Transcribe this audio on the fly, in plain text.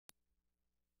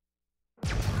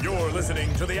You're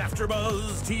listening to the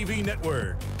AfterBuzz TV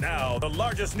network, now the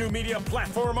largest new media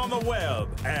platform on the web,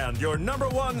 and your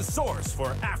 #1 source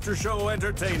for after-show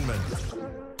entertainment.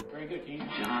 Very good, Keith.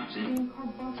 Johnson.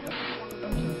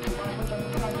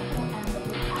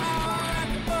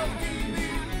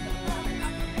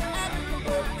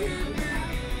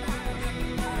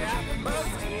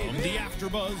 From the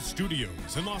AfterBuzz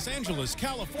Studios in Los Angeles,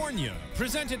 California,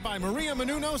 presented by Maria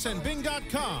Menounos and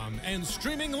Bing.com, and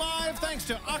streaming live thanks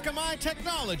to Akamai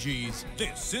Technologies,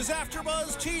 this is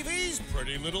AfterBuzz TV's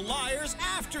Pretty Little Liars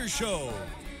After Show.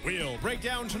 We'll break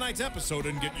down tonight's episode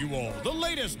and get you all the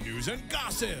latest news and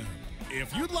gossip.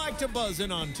 If you'd like to buzz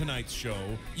in on tonight's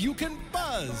show, you can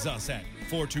buzz us at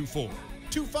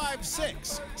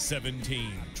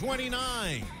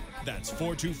 424-256-1729. That's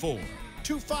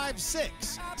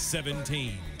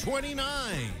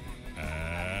 424-256-1729.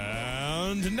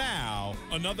 And now,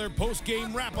 another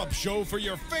post-game wrap-up show for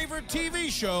your favorite TV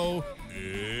show.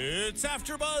 It's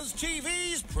AfterBuzz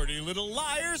TV's Pretty Little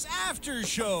Liars After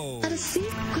Show.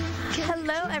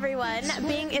 Hello, everyone.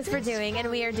 Bing is for doing, and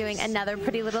we are doing another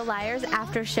Pretty Little Liars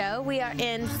After Show. We are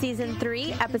in Season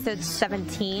 3, Episode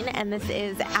 17, and this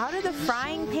is Out of the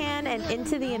Frying Pan and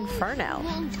Into the Inferno.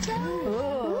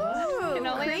 Ooh. Can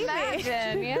only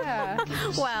imagine, yeah.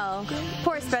 Well,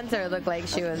 poor Spencer looked like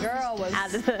she was out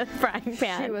of the frying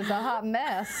pan. She was a hot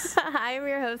mess. I am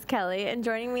your host, Kelly, and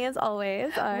joining me as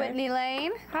always are Whitney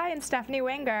Lane. Hi, and Stephanie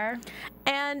Wenger.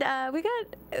 And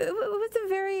it was a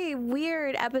very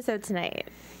weird episode tonight.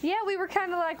 Yeah, we were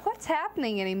kind of like, what's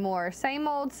happening anymore? Same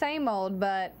old,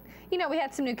 but... You know, we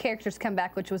had some new characters come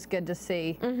back, which was good to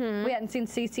see. Mm-hmm. We hadn't seen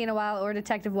CeCe in a while, or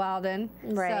Detective Wilden.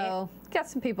 Right. So, got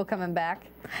some people coming back.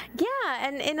 Yeah,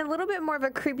 and in a little bit more of a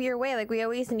creepier way. Like, we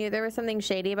always knew there was something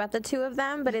shady about the two of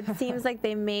them, but it seems like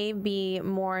they may be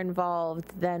more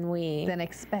involved than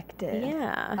expected.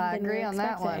 Yeah. I agree on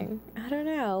that one. I don't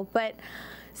know, but...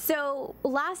 So,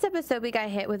 last episode we got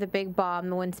hit with a big bomb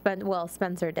when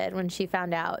Spencer did, when she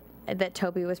found out that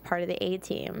Toby was part of the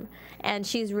A-team. And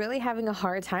she's really having a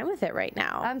hard time with it right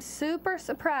now. I'm super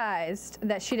surprised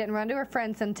that she didn't run to her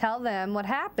friends and tell them what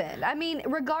happened. I mean,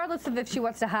 regardless of if she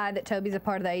wants to hide that Toby's a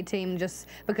part of the A-team just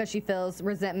because she feels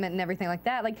resentment and everything like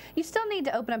that, like, you still need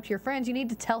to open up to your friends. You need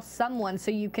to tell someone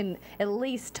so you can at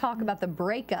least talk about the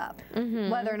breakup. Mm-hmm.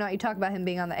 Whether or not you talk about him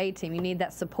being on the A-team, you need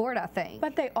that support, I think.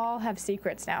 But they all have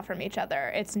secrets now from each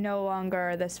other. It's no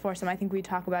longer this foursome. I think we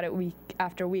talk about it week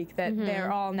after week, that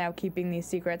they're all now keeping these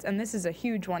secrets, and this is a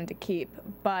huge one to keep,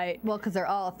 but... Well, because they're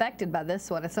all affected by this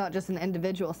one. It's not just an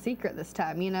individual secret this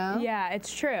time, you know? Yeah,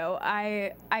 it's true.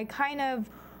 I kind of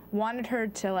wanted her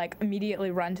to, like,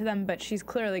 immediately run to them, but she's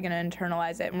clearly going to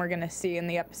internalize it, and we're going to see in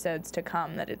the episodes to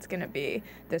come that it's going to be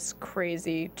this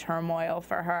crazy turmoil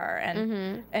for her,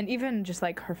 and even just,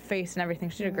 like, her face and everything.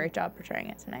 She did a great job portraying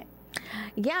it tonight.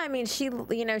 Yeah, I mean, she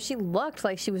looked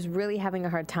like she was really having a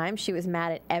hard time. She was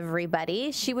mad at everybody.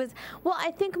 I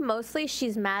think mostly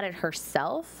she's mad at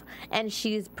herself, and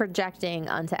she's projecting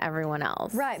onto everyone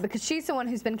else. Right, because she's the one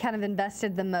who's been kind of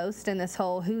invested the most in this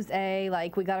whole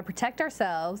like, we got to protect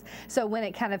ourselves. So when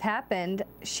it kind of happened,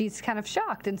 she's kind of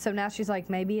shocked. And so now she's like,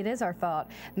 maybe it is our fault.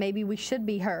 Maybe we should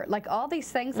be hurt. Like, all these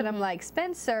things that I'm like,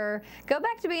 Spencer, go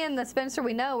back to being the Spencer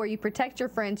we know, where you protect your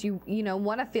friends, you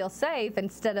want to feel safe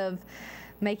instead of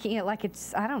making it like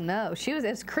it's, I don't know.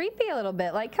 It's creepy a little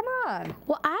bit. Like, come on.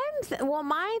 Well,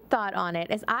 my thought on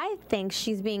it is I think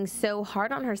she's being so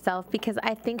hard on herself because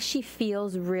I think she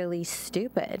feels really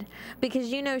stupid. Because,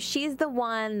 she's the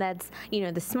one that's,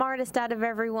 the smartest out of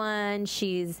everyone.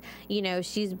 She's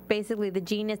basically the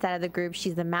genius out of the group.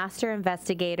 She's the master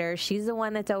investigator. She's the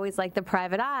one that's always like the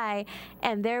private eye.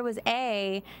 And there was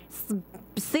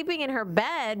sleeping in her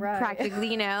bed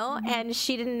practically, and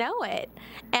she didn't know it.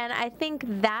 And I think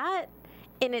that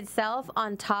in itself,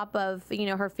 on top of,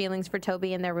 her feelings for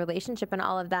Toby and their relationship and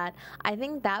all of that, I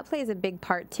think that plays a big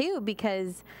part too,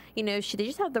 because, they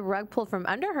just have the rug pulled from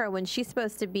under her when she's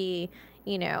supposed to be,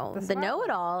 the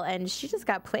know-it-all, and she just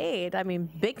got played. I mean,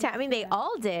 big time. I mean, they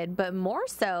all did, but more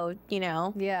so,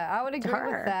 Yeah, I would agree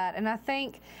with that. And I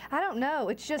don't know,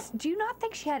 it's just, do you not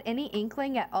think she had any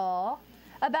inkling at all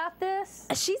about this?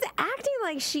 She's acting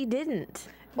like she didn't.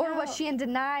 Or was she in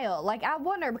denial? Like, I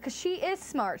wonder, because she is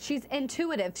smart. She's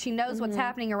intuitive. She knows what's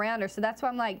happening around her. So that's why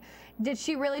I'm like, did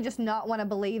she really just not want to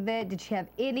believe it? Did she have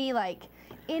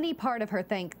any part of her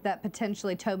think that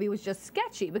potentially Toby was just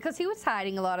sketchy? Because he was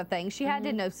hiding a lot of things. She had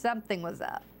to know something was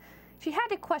up. She had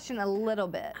to question a little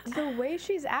bit. The way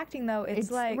she's acting, though,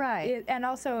 it's like... Right. And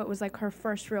also, it was like her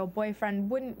first real boyfriend.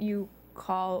 Wouldn't you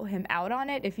call him out on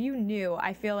it? If you knew,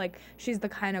 I feel like she's the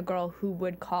kind of girl who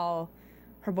would call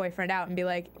her boyfriend out and be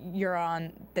like, you're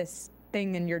on this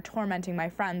thing and you're tormenting my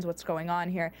friends. What's going on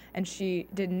here? And she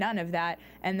did none of that.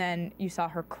 And then you saw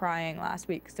her crying last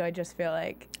week. So I just feel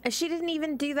like she didn't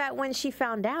even do that when she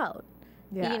found out.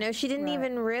 Yeah. You know, she didn't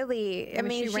even really. I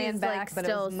mean, she ran she's back, like but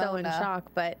it was still so in Mona.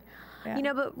 shock. But you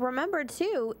know, but remember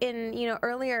too, in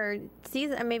earlier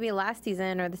season, maybe last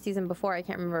season or the season before, I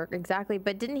can't remember exactly.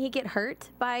 But didn't he get hurt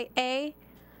by A?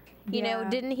 You know,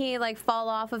 didn't he like fall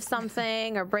off of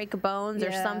something or break bones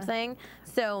or something?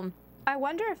 So I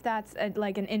wonder if that's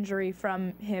like an injury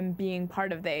from him being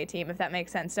part of the A team, if that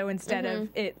makes sense. So instead of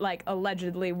it like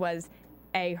allegedly was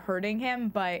A hurting him,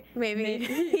 but maybe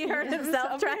he hurt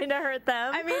himself trying to hurt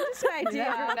them. I mean, just an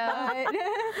idea.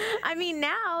 I mean,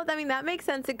 now, that makes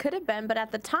sense. It could have been, but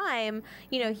at the time,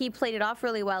 you know, he played it off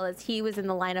really well as he was in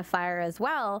the line of fire as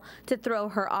well to throw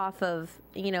her off of,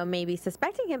 you know, maybe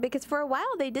suspecting him, because for a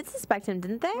while they did suspect him,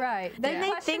 didn't they? Right. They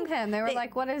questioned him. They were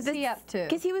like, what is he up to?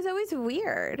 Because he was always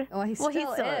weird. Well, he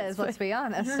still is, let's be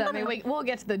honest. I mean, we'll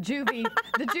get to the juvie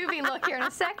look here in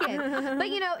a second. But,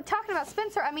 you know, talking about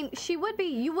Spencer, I mean,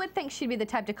 you would think she'd be the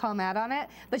type to call him out on it,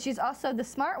 but she's also the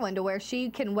smart one to where she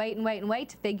can wait and wait and wait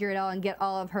to figure it all and get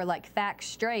all of her, like, facts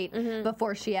straight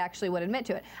before she actually would admit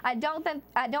to it. I don't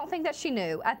think that she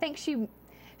knew. I think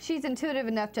she's intuitive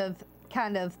enough to have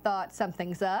kind of thought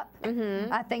something's up.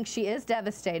 I think she is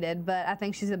devastated, but I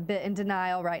think she's a bit in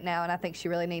denial right now, and I think she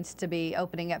really needs to be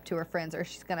opening up to her friends, or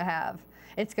it's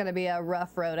going to be a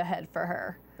rough road ahead for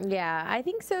her. Yeah, I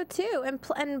think so too.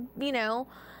 And you know,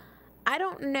 I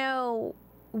don't know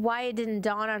why it didn't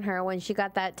dawn on her when she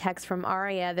got that text from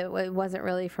Aria that it wasn't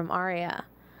really from Aria.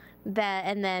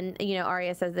 And then, you know,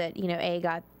 Aria says that, you know, A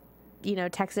got, you know,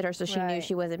 texted her, so she knew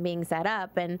she wasn't being set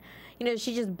up, and you know,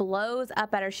 she just blows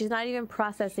up at her. She's not even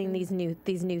processing these new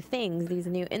things, these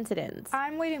new incidents.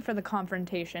 I'm waiting for the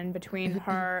confrontation between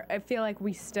her. I feel like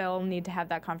we still need to have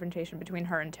that confrontation between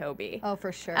her and Toby. Oh,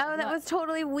 for sure. Oh, that was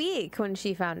totally weak when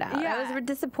she found out. Yeah. I was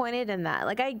disappointed in that.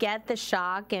 Like, I get the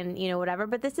shock and, you know, whatever,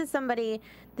 but this is somebody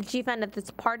that she found out that's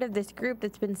part of this group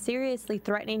that's been seriously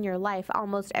threatening your life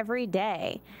almost every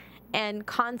day and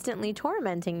constantly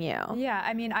tormenting you. Yeah,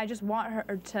 I mean, I just want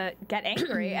her to get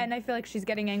angry, and I feel like she's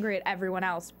getting angry at everyone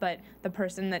else, but the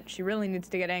person that she really needs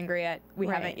to get angry at, we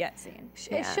haven't yet seen.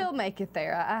 She'll make it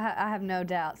there. I have no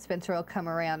doubt Spencer will come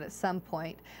around at some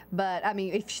point. But, I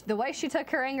mean, the way she took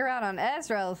her anger out on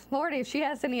Ezra, Lordy, if she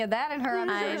has any of that in her,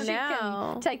 I'm sure she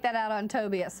can take that out on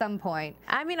Toby at some point.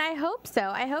 I mean, I hope so.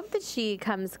 I hope that she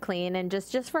comes clean, and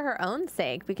just for her own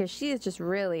sake, because she is just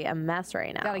really a mess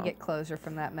right now. Got to get closure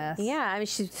from that mess. Yeah, I mean,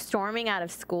 she's storming out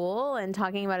of school and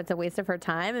talking about it's a waste of her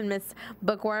time, and Miss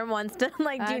Bookworm wants to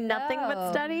like do nothing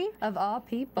but study. Of all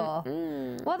people.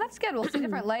 Well, that's good. We'll see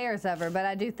different layers of her, but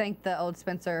I do think the old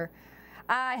Spencer,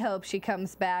 I hope she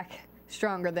comes back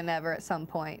stronger than ever at some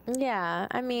point. Yeah,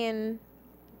 I mean,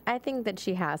 I think that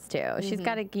she has to. She's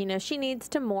got to, you know, she needs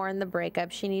to mourn the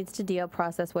breakup. She needs to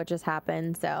process what just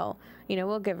happened. So, you know,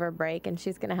 we'll give her a break, and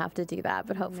she's going to have to do that,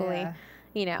 but hopefully...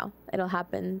 you know, it'll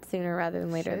happen sooner rather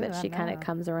than later, that she kind of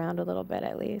comes around a little bit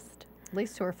at least. At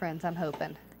least to her friends, I'm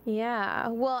hoping. Yeah.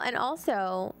 Well, and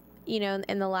also, you know,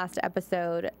 in the last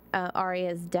episode,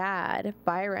 Aria's dad,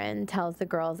 Byron, tells the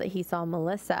girls that he saw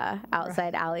Melissa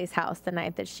outside Allie's house the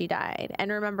night that she died. And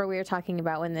remember, we were talking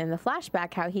about when in the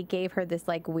flashback how he gave her this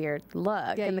like weird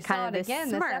look and the kind of this again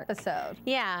smirk. this episode.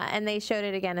 Yeah, and they showed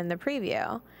it again in the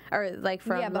preview, or like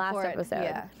from last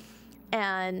episode.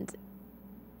 And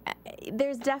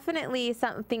there's definitely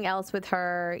something else with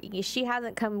her. She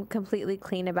hasn't come completely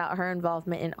clean about her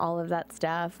involvement in all of that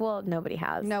stuff. Well, nobody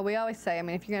has. No, we always say, I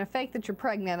mean, if you're going to fake that you're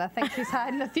pregnant, I think she's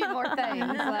hiding a few more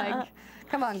things. Like,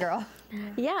 come on, girl.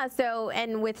 Yeah, so,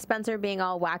 and with Spencer being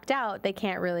all whacked out, they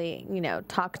can't really, you know,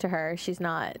 talk to her. She's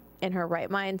not in her right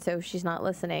mind, so she's not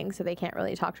listening, so they can't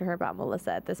really talk to her about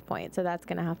Melissa at this point. So that's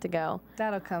going to have to go.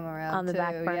 That'll come around on the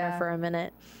back burner for a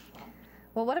minute.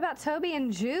 Well, what about Toby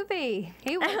and Juvie?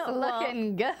 He was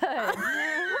looking good.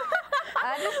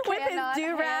 I just with his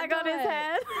do-rag on his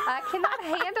head. I cannot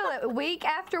handle it. Week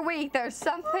after week, there's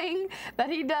something that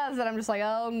he does that I'm just like,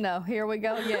 oh no, here we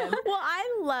go again. Well,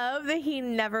 I love that he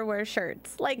never wears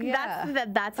shirts. Like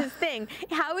that's his thing.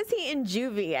 How is he in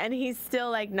juvie and he's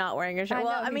still like not wearing a shirt?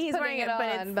 Well, I mean he's wearing it,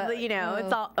 but it's you know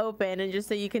it's all open and just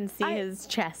so you can see his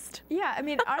chest. Yeah, I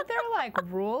mean, aren't there like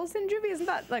rules in juvie? Isn't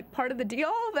that like part of the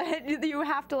deal that you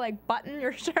have to like button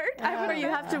your shirt? Or you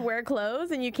have to wear clothes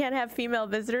and you can't have female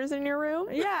visitors in your room.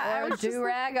 Yeah, or a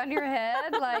do-rag on your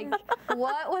head. Like,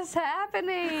 what was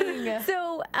happening?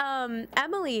 So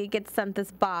Emily gets sent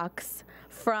this box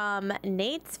from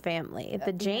Nate's family,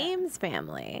 the James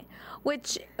family,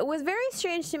 which was very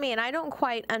strange to me, and I don't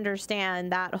quite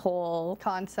understand that whole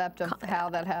concept of how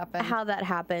that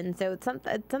happened. So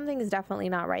something is definitely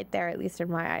not right there, at least in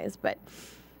my eyes. But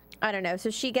I don't know. So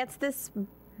she gets this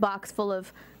box full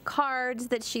of cards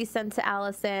that she sent to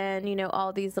Alison, you know,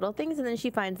 all these little things, and then she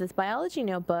finds this biology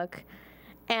notebook,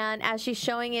 and as she's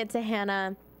showing it to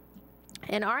Hanna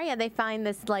and Aria, they find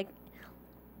this like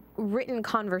written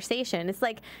conversation. It's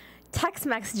like text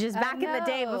messages back in the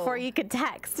day before you could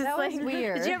text. It's that was like,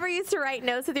 weird. Did you ever used to write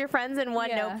notes with your friends in one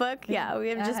notebook? Yeah, we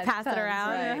would just pass it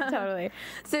around. Right. Totally.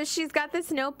 So she's got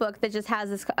this notebook that just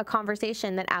has a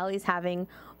conversation that Allie's having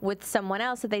with someone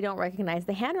else that they don't recognize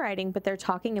the handwriting, but they're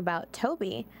talking about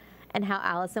Toby and how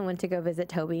Alison went to go visit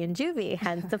Toby in juvie,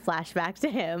 hence the flashback to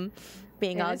him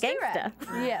being all gangsta.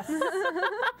 Yes.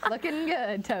 Looking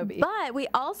good, Toby. But we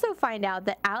also find out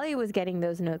that Allie was getting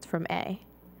those notes from A.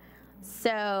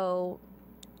 So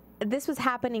this was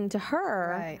happening to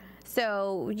her. Right.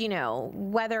 So, you know,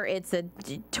 whether it's a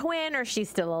twin or she's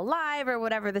still alive or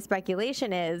whatever the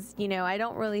speculation is, you know, I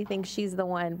don't really think she's the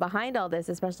one behind all this,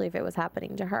 especially if it was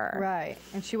happening to her. Right.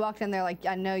 And she walked in there like,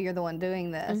 I know you're the one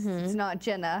doing this. Mm-hmm. It's not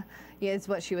Jenna, is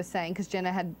what she was saying, because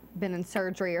Jenna had been in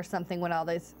surgery or something when all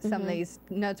these some of these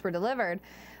notes were delivered.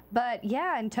 But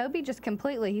yeah, and Toby just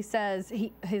completely, he says,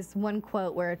 his one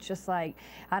quote where it's just like,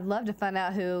 I'd love to find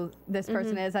out who this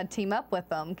person is, I'd team up with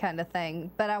them kind of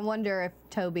thing. But I wonder if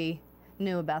Toby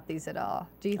knew about these at all.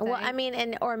 Do you think? Well, I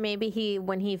mean, or maybe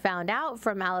when he found out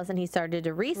from Alison, he started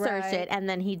to research it, and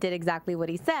then he did exactly what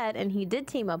he said, and he did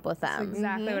team up with them. That's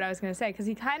exactly what I was going to say, because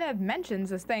he kind of mentions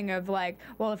this thing of like,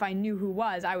 well, if I knew who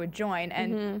was, I would join,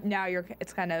 and now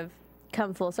it's kind of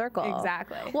come full circle.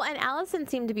 Exactly. Well, and Alison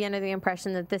seemed to be under the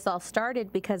impression that this all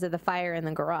started because of the fire in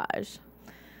the garage.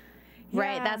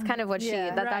 Right? Yeah. That's kind of what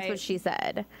that's what she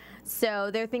said. So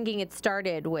they're thinking it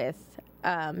started with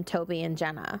Toby and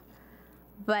Jenna.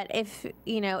 But if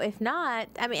not,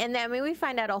 I mean, we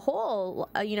find out a whole,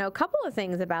 a couple of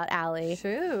things about Allie.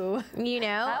 True. You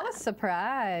know? I was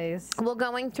surprised. Well,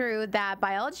 going through that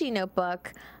biology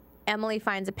notebook, Emily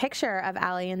finds a picture of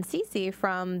Allie and CeCe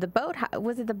from the boathouse.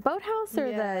 Was it the boathouse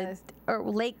or or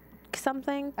lake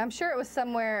something? I'm sure it was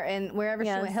somewhere in wherever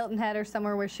she went, Hilton Head or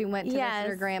somewhere where she went to visit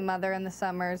her grandmother in the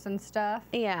summers and stuff.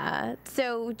 Yeah.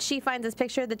 So she finds this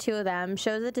picture of the two of them,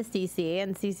 shows it to CeCe,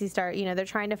 and CeCe they're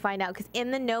trying to find out, because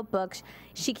in the notebook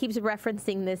she keeps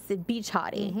referencing this beach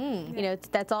hottie. You know,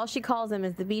 that's all she calls him,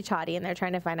 is the beach hottie, and they're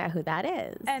trying to find out who that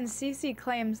is. And CeCe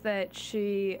claims that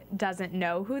she doesn't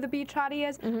know who the beach hottie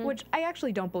is, which I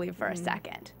actually don't believe for a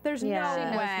second. There's no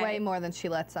way. She knows way more than she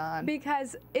lets on.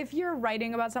 Because if you're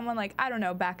writing about someone, like, I don't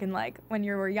know, back in like when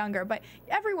you were younger, but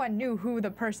everyone knew who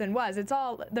the person was. It's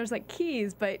all, there's like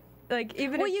keys, but like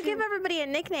even well, you give everybody a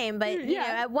nickname, but you know,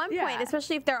 at one point,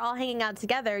 especially if they're all hanging out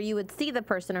together, you would see the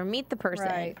person or meet the person.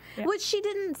 Right. Which she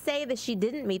didn't say that she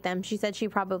didn't meet them. She said she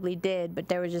probably did, but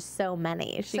there were just so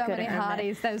many. She so couldn't many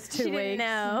hotties those 2 weeks. She didn't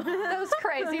know. Those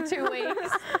crazy 2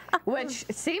 weeks, which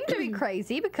seemed to be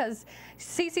crazy because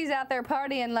CeCe's out there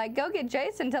partying like, go get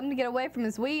Jason, tell him to get away from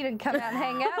his weed and come out and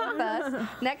hang out with us.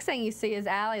 Next thing you see is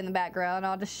Allie in the background,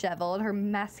 all disheveled, her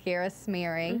mascara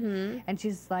smearing, and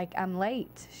she's like, I'm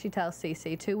late, she tells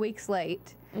CeCe, 2 weeks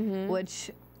late, which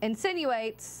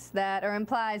insinuates that or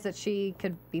implies that she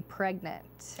could be pregnant.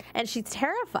 And she's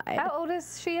terrified. How old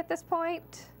is she at this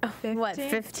point? 15? What,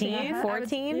 15,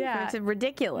 14? Yeah. It's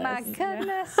ridiculous. My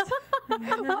goodness.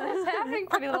 What is happening?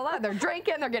 Pretty Little Liars. They're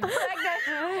drinking, they're getting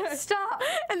pregnant. Stop.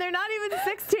 And they're not even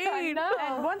 16. I know.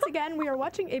 And once again, we are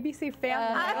watching ABC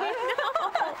Family.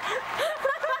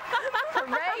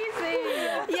 Crazy.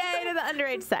 Yay to the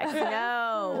underage sex.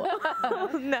 No.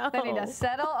 No. They need to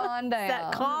settle on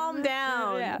down. Calm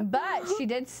down. Yeah. But she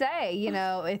did say, you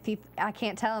know, I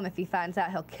can't tell him if he finds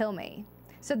out, he'll kill me.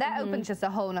 So that opens just a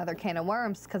whole nother can of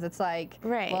worms, because it's like,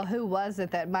 well, who was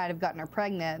it that might have gotten her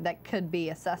pregnant that could be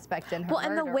a suspect in her murder?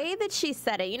 And the way that she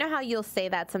said it, you know how you'll say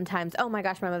that sometimes, oh my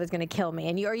gosh, my mother's going to kill me,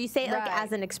 and you say it like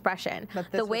as an expression.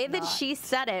 But the way that she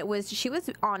said it was, she was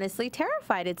honestly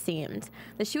terrified, it seemed.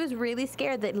 That she was really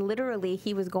scared that literally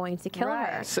he was going to kill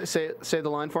her. Say the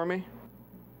line for me.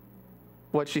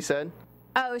 What she said?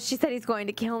 Oh, she said he's going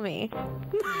to kill me.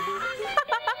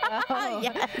 Oh,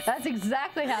 yes. That's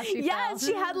exactly how she felt. Yes,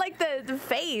 she had like the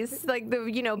face, like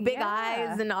the big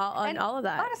eyes and all of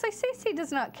that. Honestly, CeCe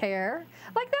does not care.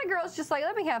 Like, that girl's just like,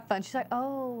 let me have fun. She's like,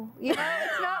 oh, you know,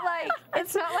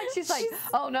 it's not like she's like,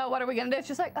 oh no, what are we gonna do?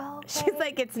 She's like, oh, okay. She's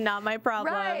like, it's not my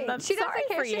problem. Right. I'm She doesn't sorry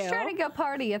care. for She's you. trying to go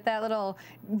party at that little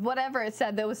whatever it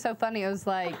said that was so funny. It was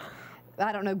like,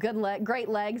 I don't know, great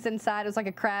legs inside. It was like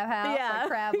a crab house, like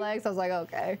crab legs. I was like,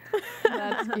 okay,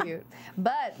 that's cute.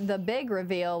 But the big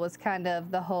reveal was kind of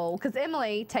the whole, because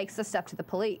Emily takes the stuff to the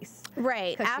police.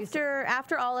 Right.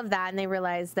 After all of that, and they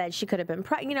realized that she could have been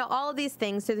pregnant, you know, all of these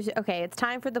things. So, okay, it's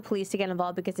time for the police to get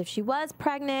involved, because if she was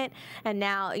pregnant and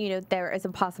now, you know, there is a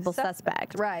possible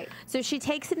suspect. Right. So she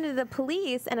takes it to the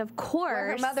police, and of course.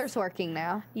 Where her mother's working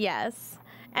now. Yes.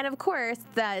 And of course,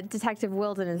 the Detective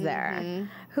Wilden is there,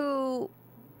 who,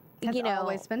 has you know,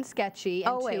 always been sketchy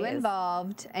and too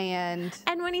involved, and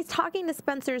when he's talking to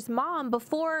Spencer's mom,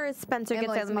 before Spencer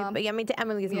Emily's gets there, to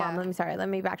Emily's mom. Let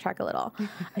me backtrack a little.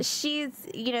 She's,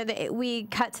 you know, we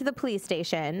cut to the police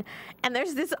station, and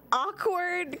there's this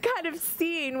awkward kind of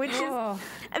scene, which is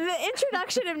the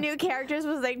introduction of new characters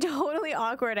was like totally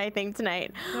awkward, I think,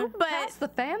 tonight. But that's the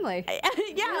family.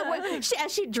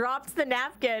 As she drops the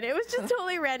napkin, it was just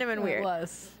totally random and weird. It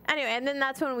was. Anyway, and then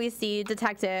that's when we see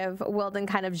Detective Wilden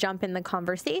kind of jump in the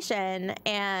conversation,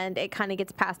 and it kind of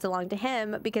gets passed along to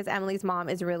him because Emily's mom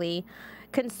is really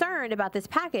concerned about this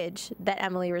package that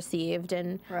Emily received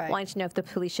and wanting to know if the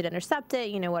police should intercept it,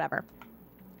 you know, whatever.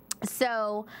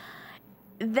 So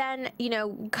then, you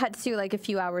know, cuts to like a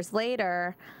few hours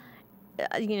later,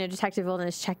 you know, Detective Wilden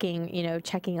is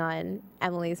checking on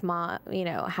Emily's mom, you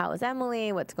know, how is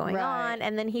Emily, what's going on,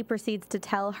 and then he proceeds to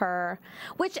tell her,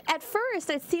 which at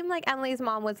first it seemed like Emily's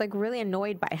mom was like really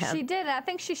annoyed by him. She did. I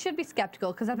think she should be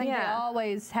skeptical, because I think they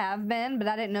always have been, but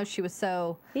I didn't know she was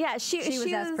so. Yeah, she was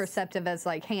as perceptive as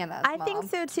like Hannah's mom. I think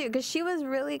so too, because she was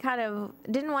really kind of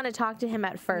didn't want to talk to him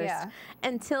at first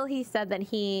until he said that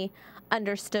he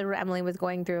understood what Emily was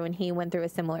going through, and he went through a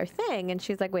similar thing, and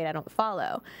she's like, wait, I don't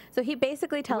follow. So he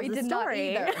basically tells the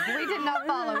story. We did not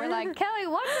follow. We're like, Kelly,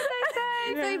 what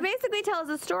did they say? So he basically tells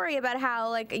a story about how,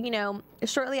 like, you know,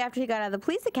 shortly after he got out of the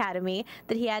police academy,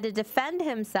 that he had to defend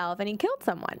himself and he killed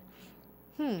someone.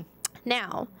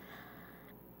 Now,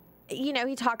 you know,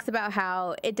 he talks about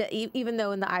how even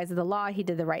though in the eyes of the law he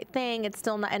did the right thing, it's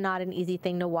still not an easy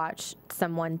thing to watch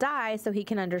someone die, so he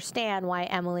can understand why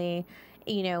Emily,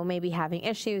 you know, maybe having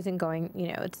issues and going, you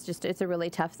know, it's a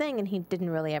really tough thing, and he didn't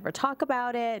really ever talk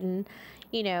about it, and,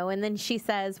 you know, and then she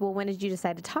says, well, when did you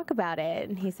decide to talk about it?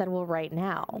 And he said, well, right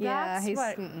now. Yeah, that's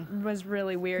what was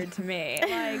really weird to me.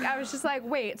 Like, I was just like,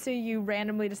 wait, so you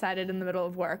randomly decided in the middle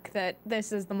of work that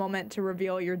this is the moment to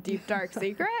reveal your deep, dark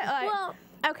secret? Like, well,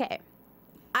 okay.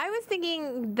 I was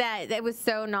thinking that it was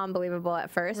so non-believable at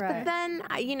first, but then,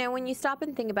 you know, when you stop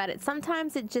and think about it,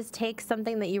 sometimes it just takes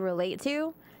something that you relate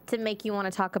to make you want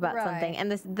to talk about something.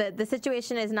 And the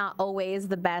situation is not always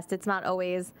the best. It's not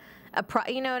always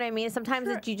you know what I mean?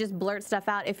 Sometimes you just blurt stuff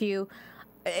out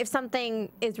if something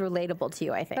is relatable to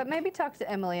you, I think. But maybe talk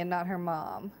to Emily and not her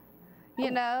mom.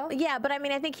 You know? Yeah, but I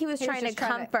mean, I think he was trying to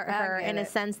comfort her in a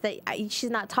sense that she's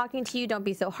not talking to you. Don't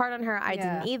be so hard on her. I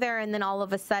didn't either. And then all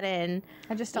of a sudden,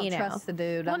 I just don't trust the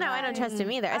dude. Well, no, I don't trust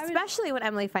him either, especially when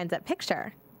Emily finds that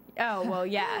picture. Oh, well,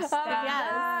 yes.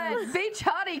 Yes. Beach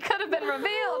hottie could have been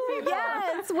revealed, people.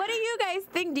 Yes. What do you guys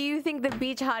think? Do you think the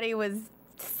beach hottie was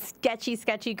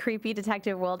sketchy, creepy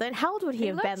Detective Wilden? How old would he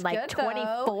have been? Like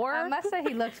 24? I must say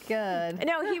he looked good.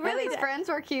 No, he really. His friends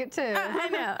were cute too. I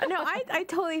know. No, I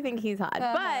totally think he's hot.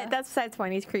 But that's besides the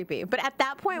point. He's creepy. But at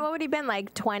that point, what would he have been,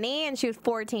 like 20, and she was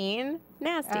 14?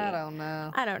 Nasty. I don't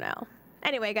know.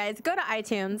 Anyway, guys, go to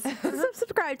iTunes,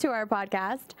 subscribe to our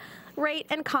podcast, rate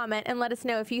and comment, and let us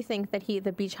know if you think that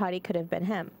the beach hottie could have been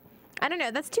him. I don't know.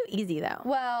 That's too easy, though.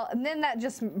 Well, and then that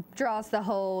just draws the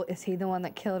whole, is he the one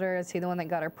that killed her? Is he the one that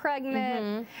got her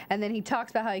pregnant? And then he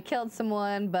talks about how he killed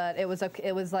someone, but it was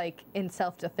like in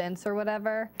self-defense or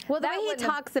whatever. Well, the way he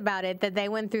talks about it, that they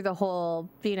went through the whole,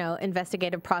 you know,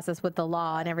 investigative process with the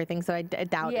law and everything, so I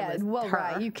doubt it was her.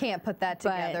 Right. You can't put that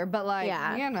together, but like,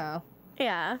 you know.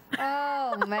 Yeah.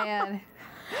 Oh, man.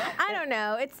 I don't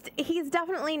know. He's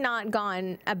definitely not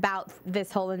gone about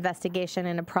this whole investigation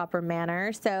in a proper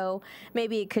manner. So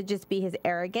maybe it could just be his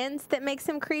arrogance that makes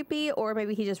him creepy, or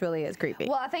maybe he just really is creepy.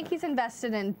 Well, I think he's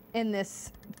invested in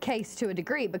this case to a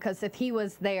degree, because if he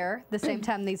was there the same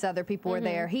time these other people were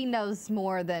there, he knows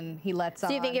more than he lets on.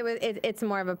 Do you think it's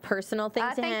more of a personal thing to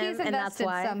him? I think he's invested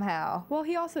somehow. Well,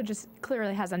 he also just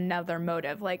clearly has another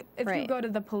motive. Like, if you go to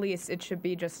the police, it should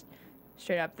be just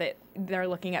straight up that they're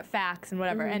looking at facts and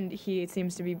whatever, and he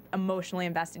seems to be emotionally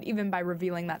invested even by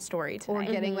revealing that story tonight.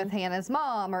 Or getting with Hannah's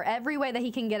mom, or every way that he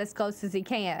can get as close as he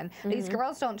can. These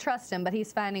girls don't trust him, but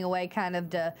he's finding a way kind of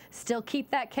to still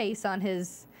keep that case on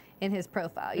in his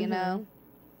profile, you know?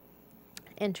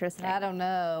 Interesting. I don't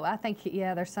know. I think,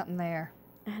 there's something there.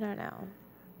 I don't know.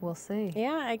 We'll see.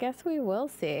 Yeah, I guess we will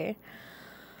see.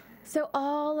 So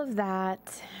all of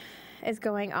that is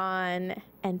going on,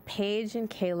 and Paige and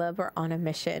Caleb are on a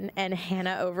mission, and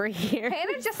Hanna overhears.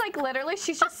 Hannah just like literally,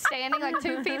 she's just standing like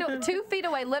 2 feet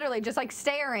away, literally just like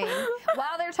staring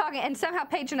while they're talking, and somehow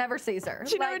Paige never sees her.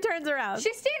 She never turns around.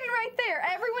 She's standing right there.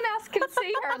 Everyone else can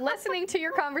see her listening to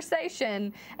your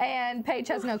conversation, and Paige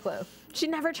has no clue. She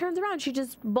never turns around. She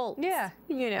just bolts. Yeah.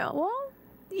 You know, well,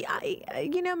 yeah,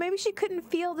 you know, maybe she couldn't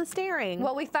feel the staring.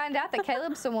 Well, we find out that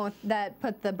Caleb's the one that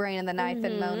put the brain and the knife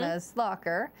in Mona's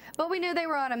locker, but we knew they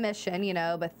were on a mission, you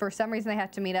know, but for some reason they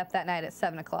had to meet up that night at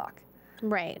 7 o'clock.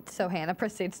 Right. So Hanna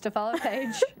proceeds to follow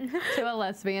Paige to a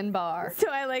lesbian bar. So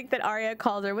I like that Aria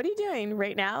calls her, what are you doing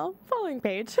right now? Following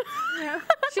Paige.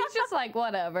 She's just like,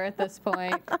 whatever at this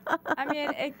point. I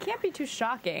mean, it can't be too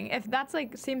shocking if that's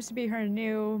like seems to be her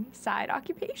new side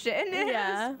occupation.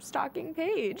 Yeah. Is stalking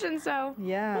Paige, and so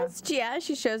Yeah. Yeah,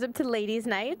 she shows up to ladies'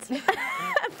 night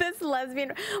at this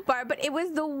lesbian bar, but it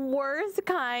was the worst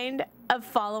kind of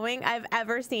following I've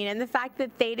ever seen, and the fact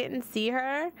that they didn't see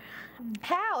her.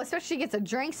 How? Especially she gets a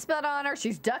drink spilled on her.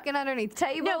 She's ducking underneath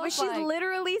tables. No, but she's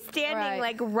literally standing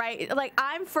like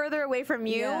I'm further away from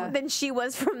you than she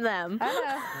was from them.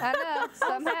 I know.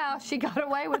 Somehow she got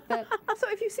away with it. Also,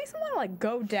 if you see someone like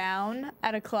go down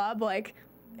at a club, like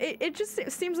it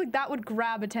just seems like that would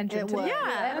grab attention. It to would.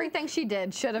 Yeah. Everything she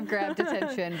did should have grabbed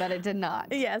attention, but it did not.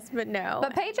 Yes, but no.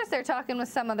 But Paige is there talking with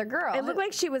some other girl. It looked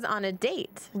like she was on a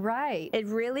date. Right. It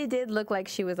really did look like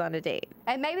she was on a date.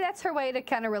 And maybe that's her way to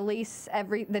kind of release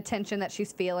the tension that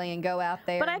she's feeling and go out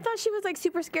there. But I thought she was like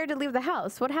super scared to leave the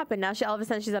house. What happened? Now all of a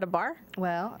sudden she's at a bar?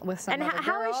 Well, with some And other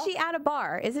how is girl. she at a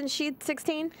bar? Isn't she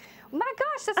 16? My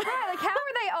gosh, that's right. Like, how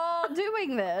are they all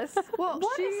doing this? Well,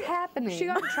 what is happening? She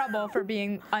got in trouble for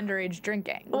being underage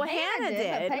drinking. Well, Hanna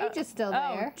did. But Paige is still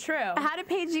there. Oh, true. How did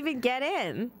Paige even get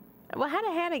in? Well, how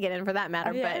did Hanna get in for that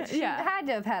matter? Yeah. But She had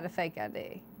to have had a fake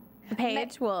ID.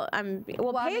 Paige, I Paige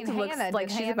mean, looks Hanna, like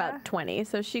did she's Hanna? about 20,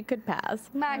 so she could pass.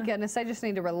 My goodness, I just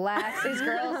need to relax. These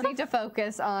girls need to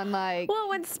focus on like. Well,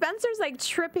 when Spencer's like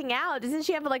tripping out, doesn't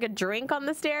she have like a drink on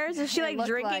the stairs? Is she It like looked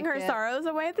drinking like her it. sorrows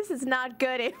away? This is not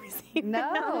good.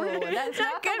 No, that's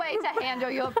not the way to handle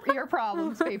your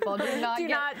problems, people. Do not Do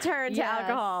not turn to Yes.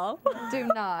 alcohol. Do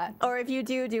not. Or if you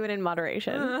do it in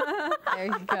moderation. There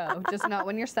you go. Just not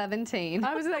when you're 17.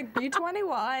 I was like, be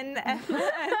 21. And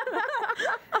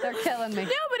They're killing me. No,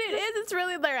 but it is. It's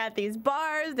really, they're at these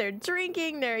bars, they're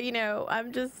drinking, they're, you know,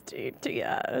 I'm just,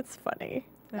 yeah, it's funny.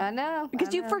 I know.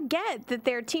 Because you forget that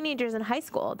they're teenagers in high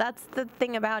school. That's the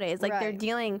thing about it. Is like they're Right.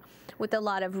 dealing with a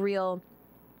lot of real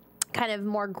kind of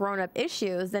more grown-up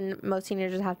issues than most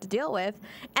teenagers have to deal with,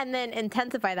 and then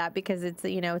intensify that because it's,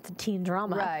 you know, it's a teen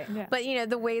drama. Right. Yeah. But, you know,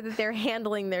 the way that they're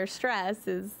handling their stress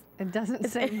is It doesn't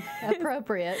seem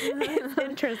appropriate. it's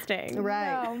interesting.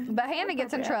 Right. No, But Hanna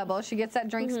gets in trouble. She gets that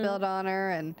drink spilled on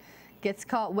her and gets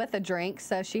caught with a drink,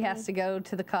 so she has to go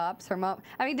to the cops. Her mom,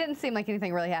 I mean, it didn't seem like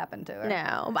anything really happened to her.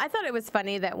 No, but I thought it was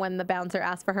funny that when the bouncer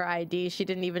asked for her ID, she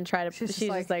didn't even try to. She's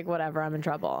just like, whatever, I'm in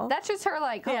trouble. That's just her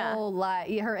like Yeah. whole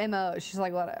life, her MO. She's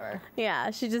like, whatever.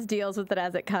 Yeah, she just deals with it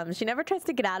as it comes. She never tries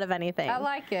to get out of anything. I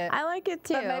like it. I like it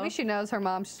too. But maybe she knows her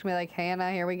mom's just gonna be like,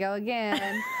 Hanna, here we go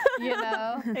again. You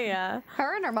know? Yeah.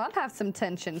 Her and her mom have some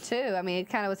tension too. I mean, it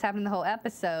kind of was happening the whole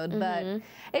episode, but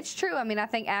it's true. I mean, I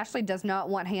think Ashley does not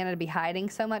want Hanna to be hiding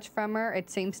so much from her. It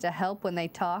seems to help when they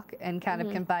talk and kind of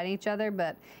confide in each other,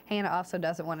 but Hanna also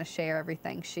doesn't want to share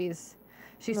everything she's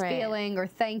Right. feeling or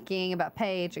thinking about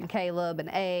Paige and Caleb and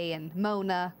A and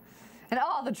Mona and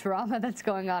all the drama that's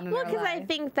going on in Well, their because I life.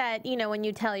 think that, you know, when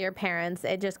you tell your parents,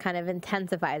 it just kind of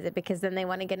intensifies it because then they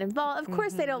want to get involved. Of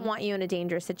course, they don't want you in a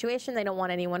dangerous situation. They don't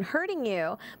want anyone hurting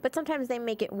you. But sometimes they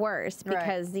make it worse Right.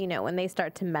 because, you know, when they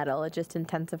start to meddle, it just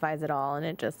intensifies it all and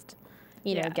it just,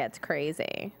 you know, Yeah. gets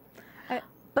crazy.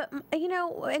 But, you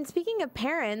know, and speaking of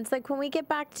parents, like when we get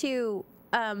back to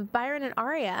Byron and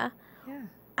Aria, Yeah.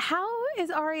 how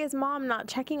is Aria's mom not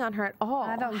checking on her at all?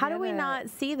 I don't How do get we it. not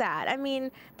see that? I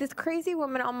mean, this crazy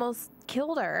woman almost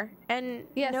killed her, and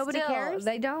Yeah, nobody still, cares.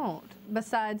 They don't.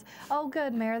 Besides, oh,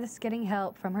 good, Meredith's getting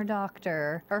help from her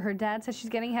doctor, or her dad says she's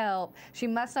getting help. She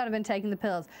must not have been taking the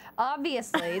pills.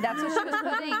 Obviously, that's what she was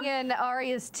putting in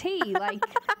Aria's tea. Like,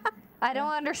 I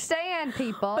don't understand,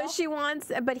 people.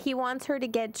 But he wants her to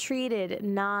get treated,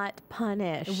 not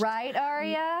punished. Right,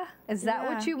 Aria? Is that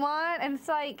what Yeah. you want? And it's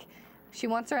like, she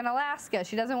wants her in Alaska.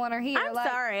 She doesn't want her here. I'm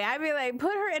sorry. I'd be like,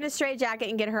 put her in a straitjacket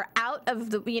and get her out of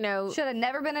the, you know. Should have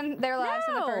never been in their lives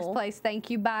in the first No. place. Thank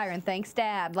you, Byron. Thanks,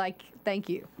 Dad. Like, thank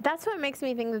you. That's what makes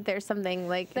me think that there's something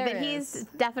like There that he's is.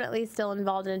 definitely still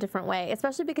involved in a different way,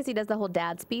 especially because he does the whole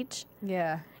dad speech.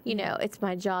 Yeah. you know, it's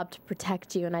my job to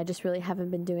protect you, and I just really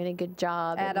haven't been doing a good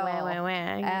job. At all.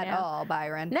 At all,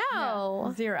 Byron.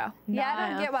 No. Zero. Yeah, I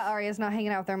don't get why Aria's not hanging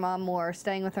out with her mom more, or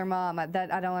staying with her mom. I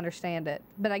don't understand it.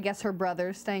 But I guess her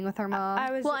brother's staying with her mom.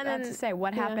 I was about to say,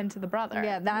 what happened to the brother?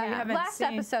 Yeah, last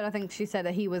episode, I think she said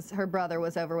that her brother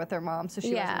was over with her mom, so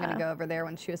she wasn't going to go over there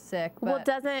when she was sick. But Well,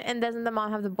 doesn't the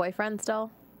mom have the boyfriend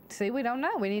still? see, we don't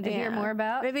know. We need to hear more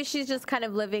about. Maybe she's just kind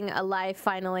of living a life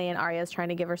finally, and Aria's trying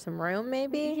to give her some room,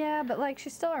 maybe. Yeah, but like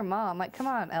she's still her mom. Like, come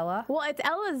on, Ella. Well, it's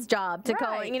Ella's job to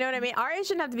call. Right. You know what I mean? Aria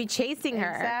shouldn't have to be chasing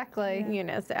her. Exactly. You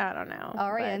know, so I don't know.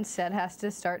 Aria instead has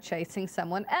to start chasing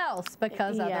someone else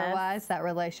because otherwise that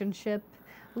relationship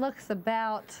looks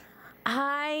about.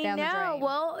 I down the know. drain.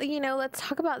 Well, you know, let's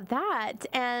talk about that.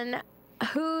 And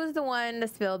who's the one to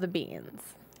spill the beans?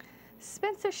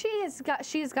 Spencer, she has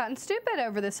gotten stupid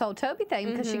over this whole Toby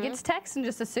thing because she gets texts and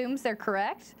just assumes they're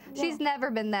correct. She's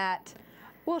never been that.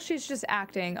 Well, she's just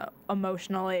acting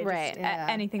emotionally. Right. Just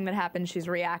anything that happens, she's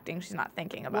reacting. She's not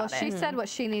thinking about it. Well, she said what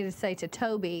she needed to say to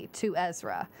Toby to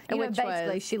Ezra. Which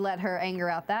basically, was- she let her anger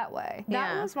out that way.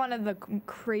 That was one of the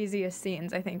craziest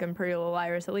scenes, I think, in Pretty Little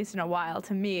Liars, at least in a while.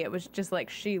 To me, it was just like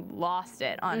she lost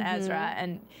it on Ezra.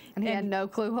 And he had no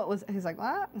clue what was. He's like,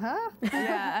 what? Huh?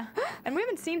 Yeah. And we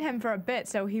haven't seen him for a bit,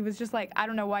 so he was just like, I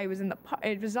don't know why he was in the park.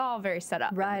 It was all very set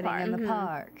up. Riding in the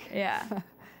park. Yeah.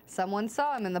 Someone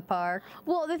saw him in the park.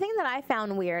 Well, the thing that I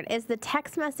found weird is the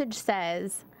text message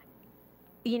says,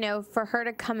 you know, for her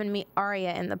to come and meet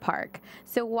Aria in the park.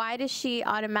 So why does she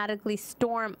automatically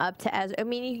storm up to Ezra? I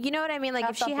mean, you know what I mean? Like,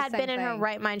 if she had been in her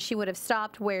right mind, she would have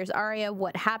stopped. Where's Aria?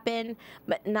 What happened?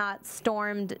 But not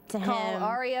stormed to him. Call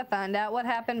Aria, find out what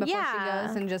happened before she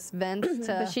goes and just vents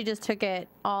to. But she just took it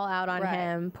all out on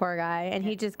him, poor guy. And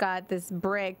he just got this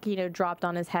brick, you know, dropped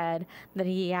on his head that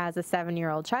he has a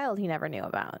 7-year-old child he never knew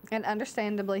about. And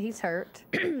understandably, he's hurt.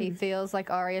 He feels like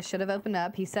Aria should have opened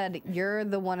up. He said, "You're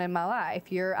the one in my life.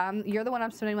 You're the one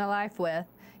I'm spending my life with.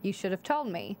 You should have told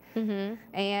me."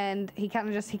 And he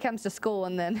kind of he comes to school,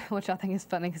 and then, which I think is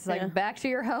funny, because like, back to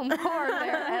your home car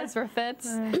there, Ezra Fitz.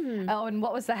 Oh, and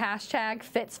what was the hashtag?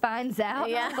 Fitz finds out.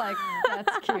 Yeah. I was like,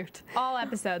 that's cute. All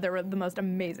episode, there were the most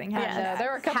amazing hashtags. Yeah,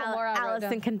 there were a couple more.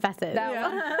 Alison confesses. That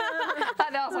one. I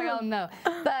know, I was like, oh no.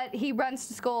 But he runs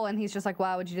to school, and he's just like,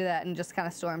 why would you do that? And just kind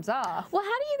of storms off. Well, how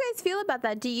do you guys feel about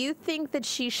that? Do you think that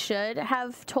she should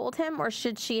have told him, or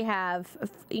should she have,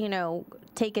 you know,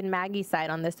 taken Maggie's side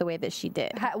on this the way that she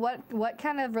did? What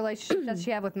kind of relationship does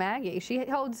she have with Maggie? She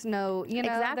holds no, you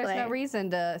know, there's no reason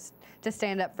to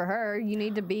stand up for her. You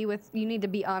need to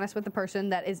be honest with the person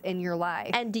that is in your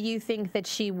life. And do you think that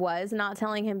she was not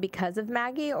telling him because of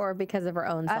Maggie or because of her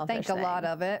own selfish I think a lot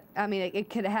of it. I mean,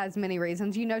 it has many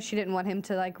reasons. You know, she didn't want him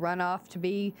to like run off to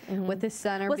be with his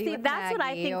son or well, be see, with that's what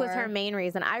I Maggie think was her main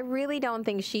reason. I really don't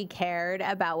think she cared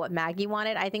about what Maggie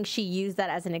wanted. I think she used that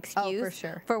as an excuse for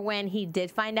sure. for when he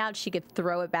did find out, she could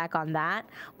throw it back on that.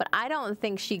 But I don't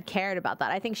think she cared about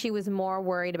that. I think she was more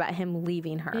worried about him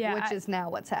leaving her. Yeah, which is now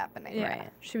what's happening. Yeah. Right.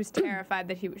 She was terrified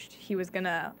that he was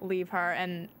gonna leave her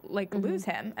and like lose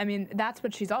him. I mean, that's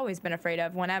what she's always been afraid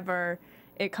of. Whenever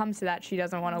it comes to that, she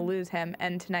doesn't want to lose him.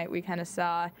 And tonight we kind of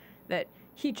saw that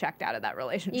he checked out of that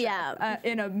relationship. Yeah.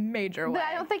 In a major way. But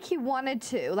I don't think he wanted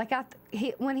to. Like,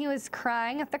 when he was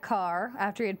crying at the car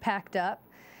after he had packed up,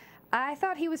 I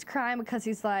thought he was crying because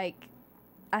he's like,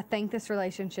 I think this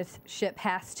relationship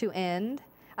has to end.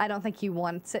 I don't think he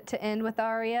wants it to end with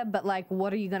Aria, but like,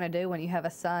 what are you going to do when you have a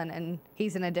son and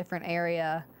he's in a different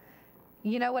area?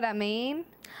 You know what I mean?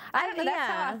 I don't know.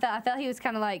 That's how I felt. I felt he was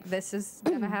kind of like, this is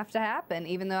going to have to happen,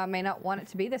 even though I may not want it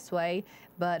to be this way.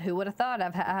 But who would have thought I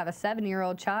have a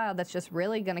 7-year-old child that's just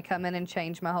really going to come in and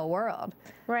change my whole world?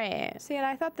 Right. See, and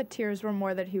I thought the tears were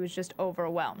more that he was just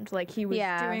overwhelmed. Like, he was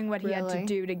doing what he had to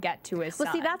do to get to his son.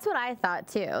 Well, see, that's what I thought,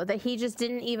 too, that he just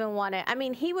didn't even want to. I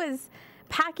mean, he was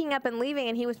packing up and leaving,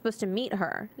 and he was supposed to meet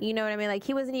her. You know what I mean? Like,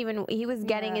 he was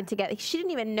getting it together. She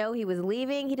didn't even know he was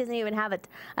leaving. He doesn't even have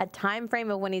a time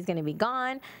frame of when he's going to be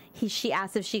gone. She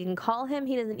asked if she can call him.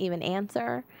 He doesn't even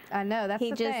answer. I know, that's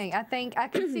the thing. I think I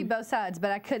could see both sides,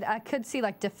 but I could see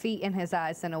like defeat in his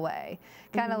eyes in a way.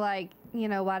 Kind of like, you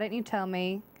know, why didn't you tell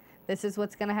me? This is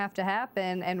what's going to have to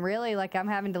happen, and really, like, I'm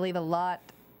having to leave a lot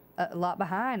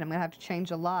behind. I'm going to have to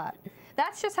change a lot.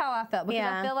 That's just how I felt,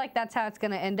 because I feel like that's how it's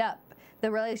going to end up. The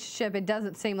relationship, it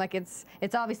doesn't seem like it's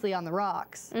obviously on the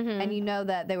rocks, and you know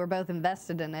that they were both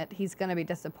invested in it. He's going to be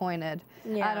disappointed.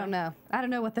 Yeah. I don't know. I don't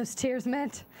know what those tears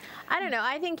meant. I don't know.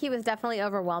 I think he was definitely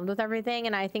overwhelmed with everything,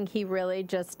 and I think he really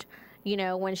just, you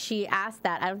know, when she asked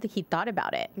that, I don't think he thought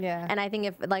about it. Yeah. And I think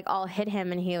if, like, all hit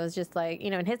him and he was just like,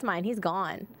 you know, in his mind, he's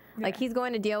gone. Like, he's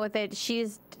going to deal with it.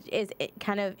 Is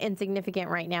kind of insignificant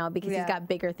right now because he's got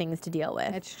bigger things to deal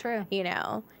with. It's true. You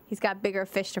know, he's got bigger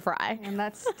fish to fry. And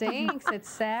that stinks. It's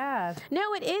sad.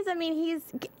 No, it is. I mean,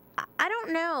 I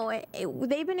don't know.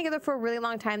 They've been together for a really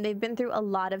long time. They've been through a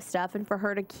lot of stuff, and for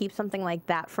her to keep something like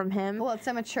that from him. Well, it's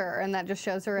immature, and that just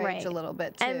shows her age a little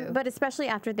bit, too. But especially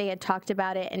after they had talked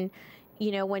about it, and,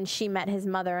 you know, when she met his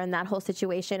mother and that whole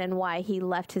situation and why he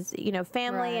left his, you know,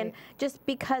 family, and just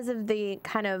because of the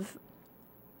kind of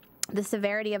the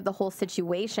severity of the whole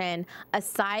situation,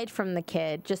 aside from the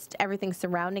kid, just everything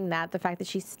surrounding that, the fact that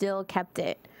she still kept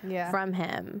it from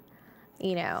him,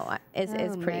 you know,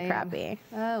 is pretty crappy.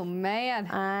 Oh, man.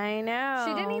 I know.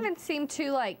 She didn't even seem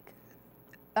too, like,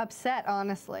 upset,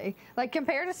 honestly. Like,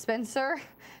 compared to Spencer,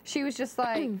 she was just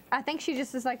like, I think she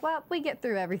just is like, well, we get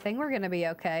through everything. We're going to be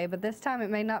okay. But this time it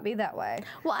may not be that way.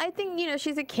 Well, I think, you know,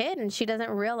 she's a kid and she doesn't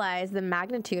realize the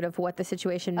magnitude of what the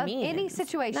situation means. Any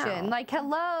situation. No. Like,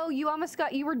 hello, you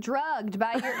were drugged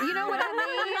by your, you know what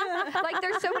I mean? Like,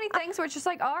 there's so many things where it's just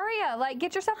like, Aria, like,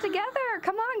 get yourself together.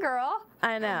 Come on, girl.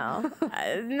 I know.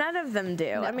 None of them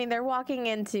do. No. I mean, they're walking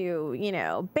into, you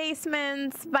know,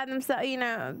 basements by themselves, you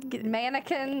know.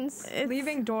 Mannequins.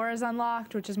 Leaving doors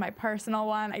unlocked, which is my personal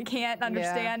one. I can't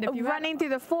understand if you running through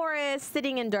the forest,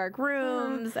 sitting in dark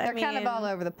rooms. They're kind of all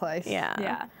over the place.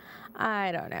 Yeah.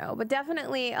 I don't know, but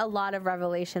definitely a lot of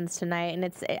revelations tonight,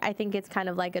 and I think it's kind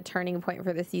of like a turning point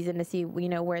for the season to see, you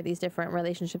know, where these different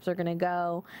relationships are going to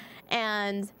go.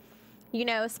 And, you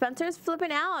know, Spencer's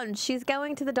flipping out and she's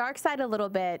going to the dark side a little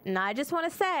bit, and I just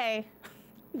want to say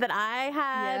that I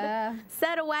had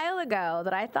said a while ago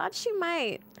that I thought she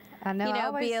might, I know, you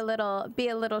know, be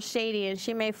a little shady, and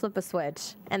she may flip a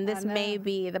switch, and this may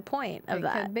be the point of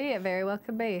that. It could be. It very well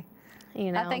could be.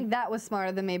 You know? I think that was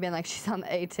smarter than me being like, she's on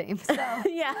the A team. So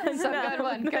good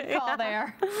one. Good call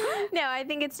there. No, I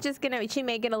think it's just she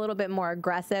may get a little bit more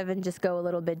aggressive and just go a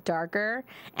little bit darker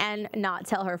and not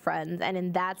tell her friends, and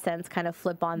in that sense kind of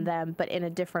flip on them, but in a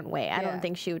different way. I don't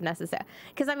think she would necessarily,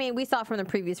 because I mean, we saw from the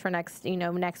previews for next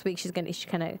week she's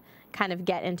gonna kind of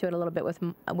get into it a little bit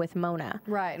with Mona.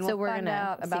 Right. And so we'll we're find gonna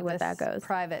out about see what that goes.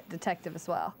 Private detective as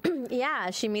well.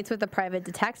 Yeah, she meets with the private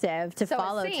detective to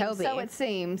follow Toby. So it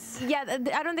seems. Yeah,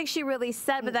 I don't think she really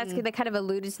said, but they kind of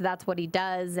alluded to that's what he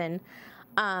does, and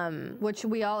which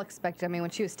we all expected. I mean,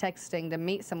 when she was texting to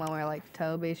meet someone, we were like,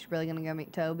 Toby, she's really gonna go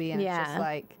meet Toby, and it's just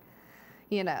like,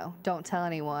 you know, don't tell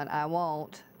anyone, I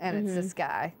won't, and it's this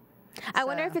guy. I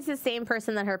wonder if it's the same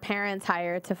person that her parents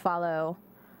hired to follow.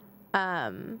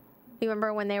 You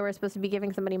remember when they were supposed to be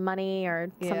giving somebody money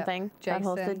or something? Jason.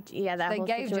 That whole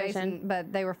gave situation. Jason,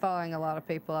 but they were following a lot of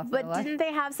people. I feel But like. didn't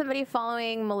they have somebody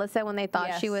following Melissa when they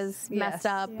thought she was messed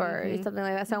up or something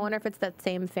like that? So I wonder if it's that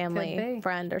same family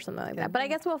friend or something like that. But I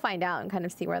guess we'll find out and kind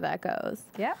of see where that goes.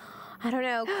 Yep. I don't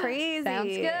know. Crazy.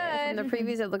 Sounds good. From the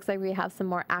previews, it looks like we have some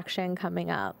more action coming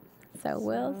up. So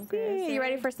we'll see. Crazy. You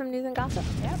ready for some news and gossip?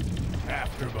 Yep.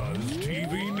 AfterBuzz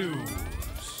TV News.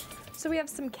 So we have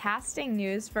some casting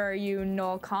news for you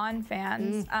Noel Kahn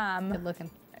fans. Good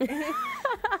looking.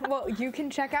 Well, you can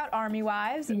check out Army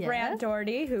Wives. Yes. Brant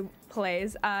Doherty, who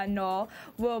plays Noel,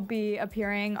 will be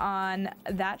appearing on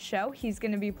that show. He's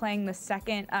going to be playing the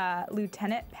second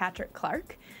Lieutenant Patrick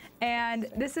Clark. And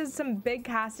this is some big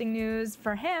casting news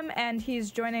for him, and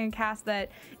he's joining a cast that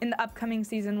in the upcoming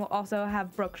season will also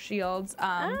have Brooke Shields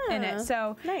in it.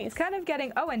 So it's kind of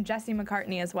getting, and Jesse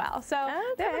McCartney as well. So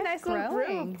they have a nice little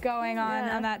group going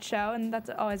on that show, and that's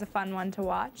always a fun one to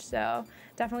watch. So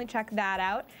definitely check that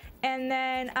out. And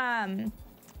then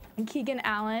Keegan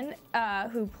Allen,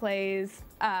 who plays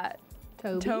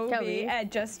Toby. I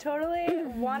just totally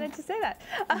wanted to say that.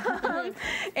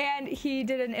 And he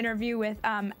did an interview with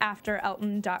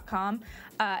AfterElton.com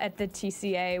at the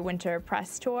TCA Winter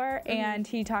Press Tour, and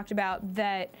he talked about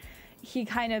that he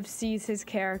kind of sees his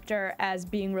character as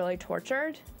being really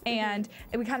tortured, and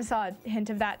we kind of saw a hint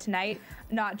of that tonight,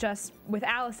 not just with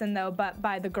Alison though, but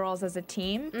by the girls as a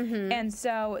team. And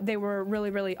so they were really,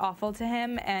 really awful to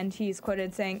him, and he's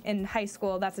quoted saying, in high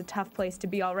school, that's a tough place to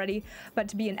be already, but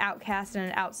to be an outcast and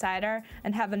an outsider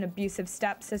and have an abusive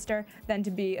stepsister, then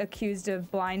to be accused of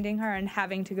blinding her and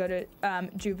having to go to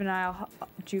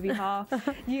juvie hall,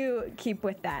 you keep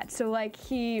with that. So like,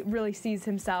 he really sees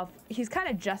himself, he's kind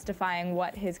of justifying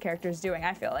what his character's doing,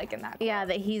 I feel like, in that quote. Yeah,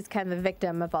 that he's kind of a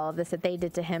victim of all of this that they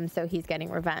did to him, so he's getting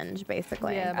revenge,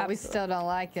 basically. Yeah, but we still don't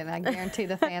like it. I guarantee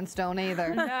the fans don't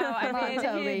either. No, I mean,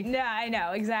 Toby. I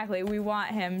know, exactly. We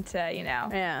want him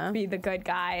to, be the good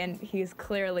guy, and he's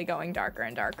clearly going darker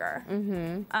and darker.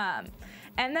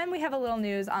 And then we have a little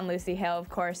news on Lucy Hale, of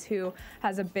course, who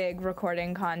has a big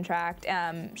recording contract.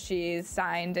 She's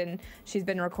signed and she's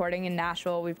been recording in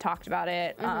Nashville. We've talked about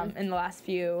it in the last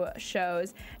few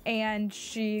shows. And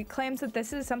she claims that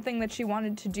this is something that she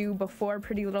wanted to do before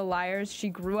Pretty Little Liars. She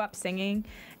grew up singing,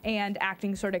 and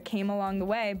acting sort of came along the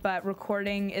way, but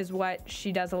recording is what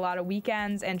she does a lot of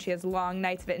weekends, and she has long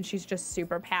nights of it, and she's just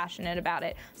super passionate about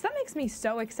it. So that makes me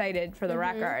so excited for the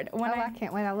record. I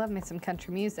can't wait. I love me some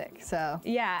country music, so.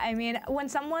 Yeah, I mean, when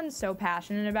someone's so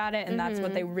passionate about it and that's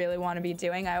what they really want to be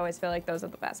doing, I always feel like those are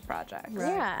the best projects. Right.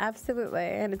 Yeah, absolutely.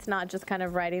 And it's not just kind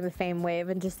of riding the fame wave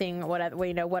and just seeing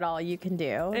what all you can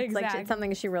do. Exactly. It's like it's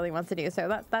something she really wants to do.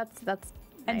 So that's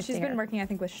and nice she's been working, I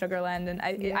think, with Sugarland, and I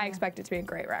expect it to be a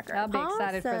great record. I'll be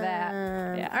excited for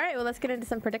that. Yeah. All right, well, let's get into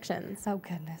some predictions. Oh,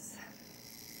 goodness.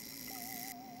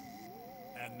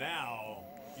 And now,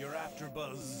 your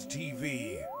AfterBuzz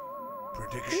TV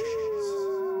predictions.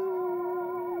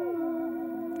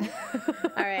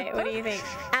 All right, what do you think?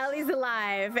 Allie's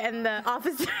alive, and the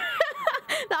officer...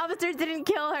 The officers didn't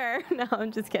kill her. No,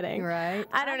 I'm just kidding. Right.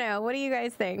 I don't know. What do you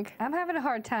guys think? I'm having a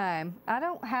hard time. I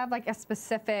don't have like a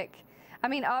specific. I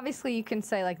mean, obviously you can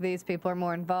say like these people are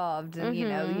more involved, and you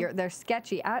know they're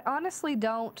sketchy. I honestly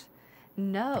don't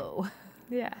know.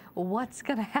 Yeah. What's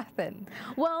gonna happen?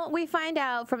 Well, we find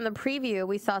out from the preview,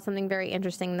 we saw something very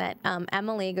interesting that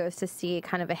Emily goes to see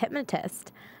kind of a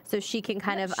hypnotist, so she can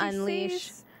kind of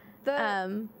unleash.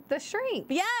 The shrink.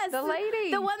 Yes. The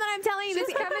lady. The one that I'm telling you.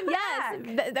 She's coming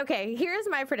back. Okay, here's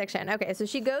my prediction. Okay, so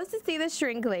she goes to see the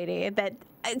shrink lady that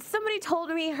somebody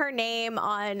told me her name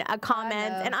on a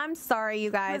comment, and I'm sorry,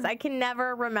 you guys. I can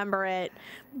never remember it.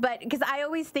 But because I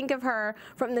always think of her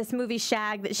from this movie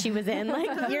Shag that she was in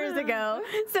like years ago.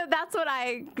 So that's what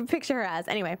I picture her as.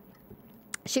 Anyway.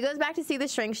 She goes back to see the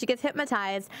shrink, she gets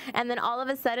hypnotized, and then all of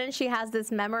a sudden she has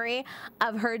this memory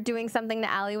of her doing something to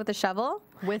Allie with a shovel.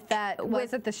 With that,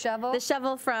 was it the shovel? The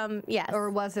shovel from, yes.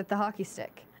 Or was it the hockey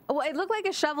stick? Well, it looked like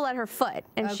a shovel at her foot,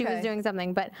 and she was doing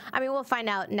something. But, I mean, we'll find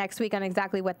out next week on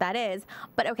exactly what that is.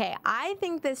 But, okay, I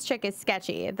think this chick is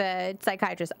sketchy. The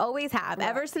psychiatrists always have. Right.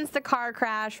 Ever since the car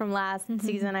crash from last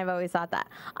season, I've always thought that.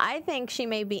 I think she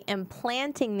may be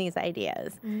implanting these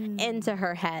ideas into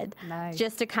her head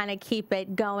just to kind of keep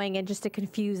it going and just to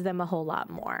confuse them a whole lot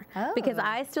more. Because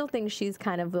I still think she's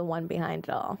kind of the one behind it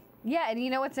all. Yeah, and you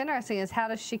know what's interesting is how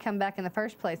does she come back in the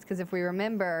first place? Because if we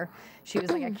remember, she was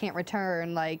like, I can't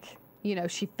return. Like, you know,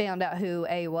 she found out who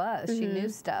A was. She knew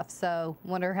stuff. So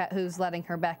wonder who's letting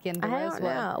her back into Rosewood.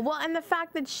 I don't know. Well, and the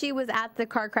fact that she was at the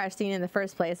car crash scene in the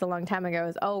first place a long time ago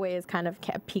has always kind of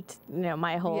piqued, you know,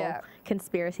 my whole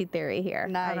conspiracy theory here.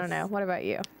 Nice. I don't know. What about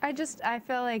you? I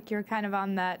feel like you're kind of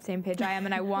on that same page I am,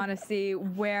 and I want to see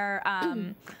where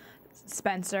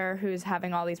Spencer, who's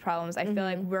having all these problems, I feel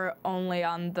like we're only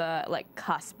on the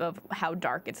cusp of how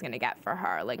dark it's gonna get for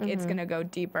her. Like it's gonna go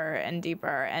deeper and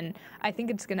deeper, and I think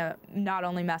it's gonna not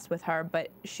only mess with her, but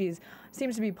seems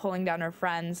to be pulling down her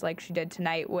friends like she did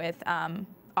tonight with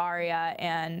Aria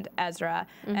and Ezra,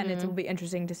 and it will be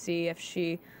interesting to see if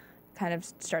she kind of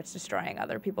starts destroying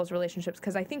other people's relationships,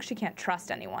 because I think she can't trust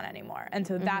anyone anymore, and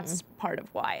so that's part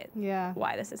of why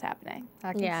this is happening.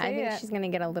 I think she's going to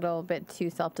get a little bit too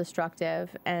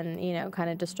self-destructive and, you know, kind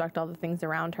of destruct all the things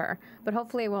around her, but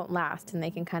hopefully it won't last and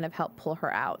they can kind of help pull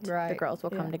her out. The girls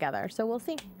will come together, so we'll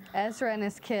see. Ezra and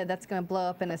his kid, that's going to blow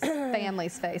up in his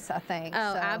family's face, I think.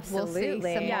 Oh, so absolutely. We'll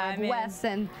see some more of Wes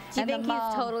and do you think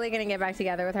he's totally going to get back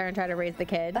together with her and try to raise the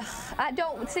kid? I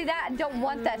don't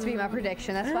want that to be my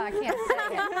prediction. That's why I can't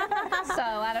say it. So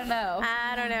I don't know.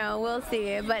 I don't know. We'll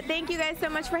see. But thank you guys so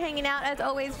much for hanging out. As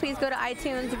always, please go to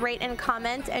iTunes, rate and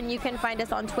comment, and you can find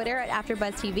us on Twitter at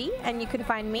AfterBuzz TV, and you can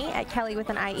find me at Kellie with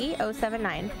an IE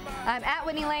 079. I'm at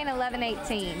Whitney Lane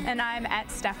 1118, and I'm at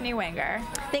Stephanie Wenger.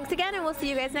 Thanks again, and we'll see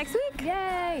you guys next week.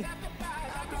 Yay!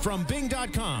 From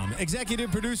Bing.com,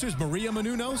 executive producers Maria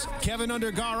Menounos, Kevin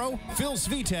Undergaro, Phil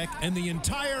Svitek, and the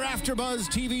entire AfterBuzz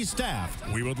TV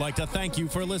staff, we would like to thank you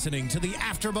for listening to the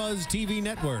AfterBuzz TV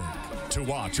network. To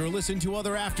watch or listen to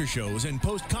other after shows and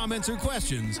post comments or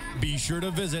questions, be sure to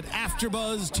visit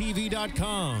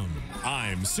AfterBuzzTV.com.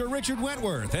 I'm Sir Richard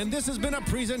Wentworth, and this has been a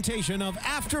presentation of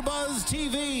AfterBuzz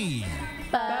TV.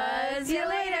 Buzz you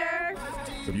later.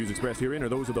 The views expressed herein are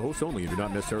those of the hosts only and do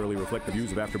not necessarily reflect the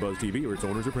views of AfterBuzz TV or its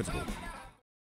owners or principals.